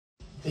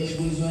Every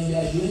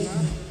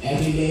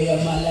day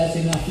of my life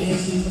in a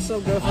flexing. What's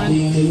up, I girlfriend?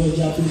 be on the road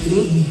job to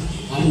me.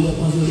 I do up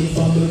on the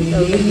from the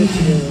beginning.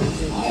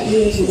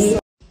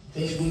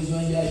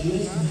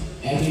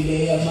 Every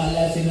day of my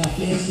life in a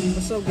flexing.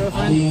 What's up, I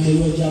girlfriend? be on the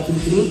road job to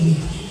me.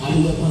 I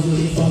do up on the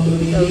from the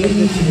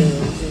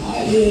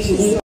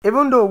beginning.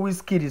 Even though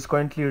Wizkid is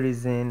currently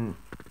raising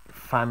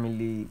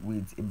family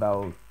with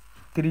about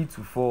 3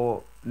 to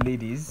 4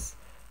 ladies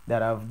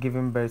that have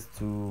given birth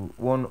to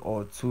 1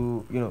 or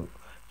 2,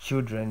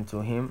 children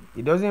to him,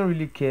 he doesn't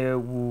really care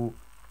who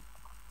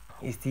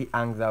he still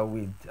hangs out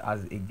with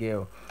as a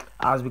girl.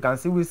 As we can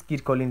see,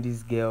 Wizkid calling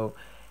this girl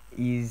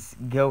his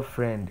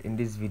girlfriend in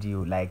this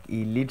video. Like,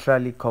 he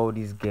literally called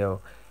this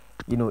girl,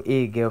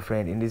 a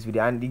girlfriend in this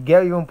video, and the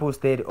girl even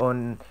posted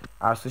on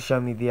our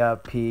social media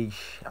page,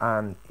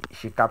 and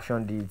she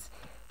captioned it,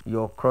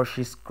 "Your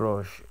crush's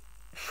crush,"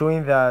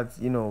 showing that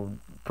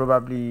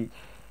probably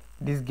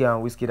this girl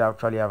and Wizkid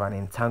actually have an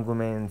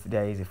entanglement.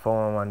 There is a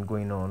 411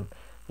 going on,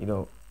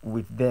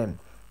 with them.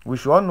 We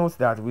should all note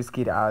that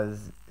Wizkid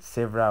has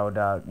several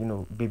other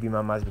baby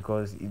mamas,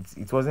 because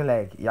it wasn't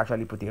like he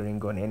actually put a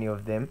ring on any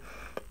of them.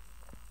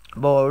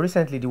 But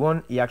recently, the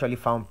one he actually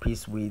found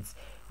peace with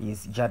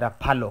is Jada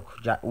Pallock,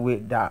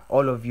 that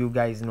all of you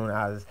guys know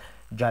as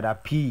Jada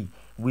P,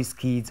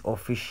 Wizkid's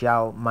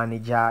official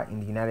manager in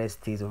the United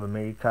States of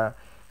America,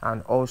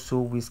 and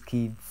also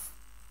Wizkid's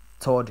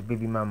third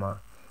baby mama.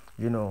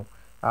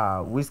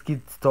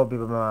 Wizkid's third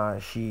baby mama,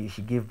 she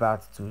gave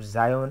birth to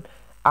Zion,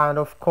 and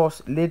of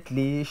course,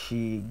 lately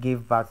she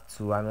gave birth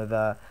to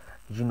another,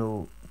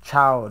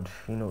 child,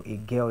 a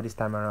girl this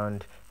time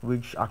around,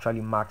 which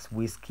actually marks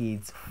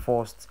Wizkid's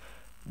first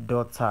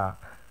daughter.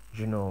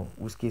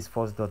 Wizkid's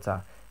first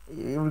daughter.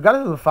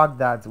 Regardless of the fact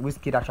that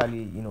Wizkid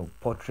actually,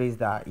 portrays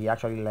that he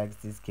actually likes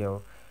this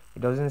girl,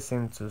 he doesn't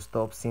seem to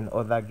stop seeing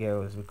other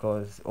girls,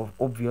 because of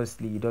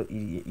obviously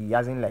he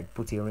hasn't like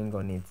put a ring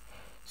on it.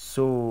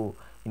 So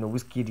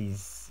Wizkid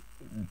is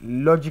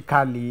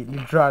logically,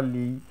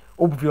 literally,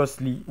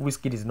 obviously,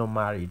 Wizkid is not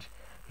married.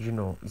 He's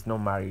not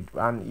married,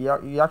 and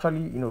he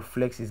actually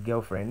flex his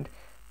girlfriend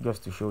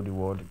just to show the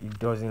world he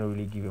doesn't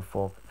really give a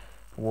fuck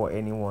what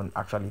anyone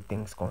actually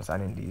thinks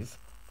concerning this.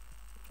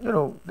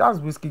 That's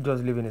Wizkid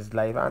just living his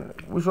life, and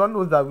we should all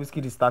know that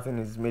Wizkid is starting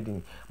his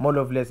maiden More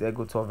Loveless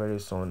Ego tour very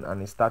soon, and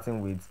he's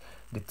starting with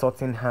the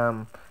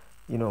Tottenham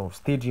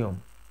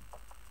stadium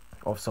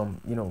of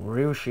some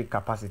real shit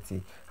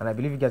capacity. And I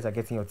believe you guys are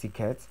getting your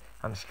tickets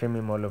and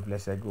streaming More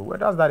Loveless Ego. Well,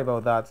 that's that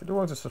about that. Do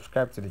want to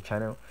subscribe to the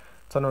channel,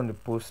 turn on the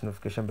post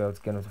notification bell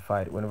to get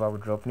notified whenever we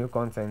drop new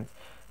content.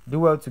 Do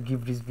well to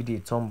give this video a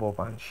thumb up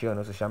and share on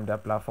our social media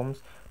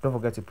platforms. Don't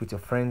forget to put your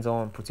friends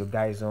on, put your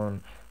guys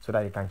on, so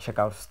that you can check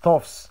out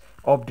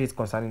updates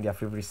concerning their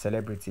favorite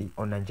celebrity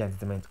on Nigerian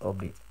Entertainment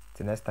Update.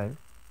 Till next time,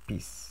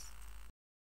 peace.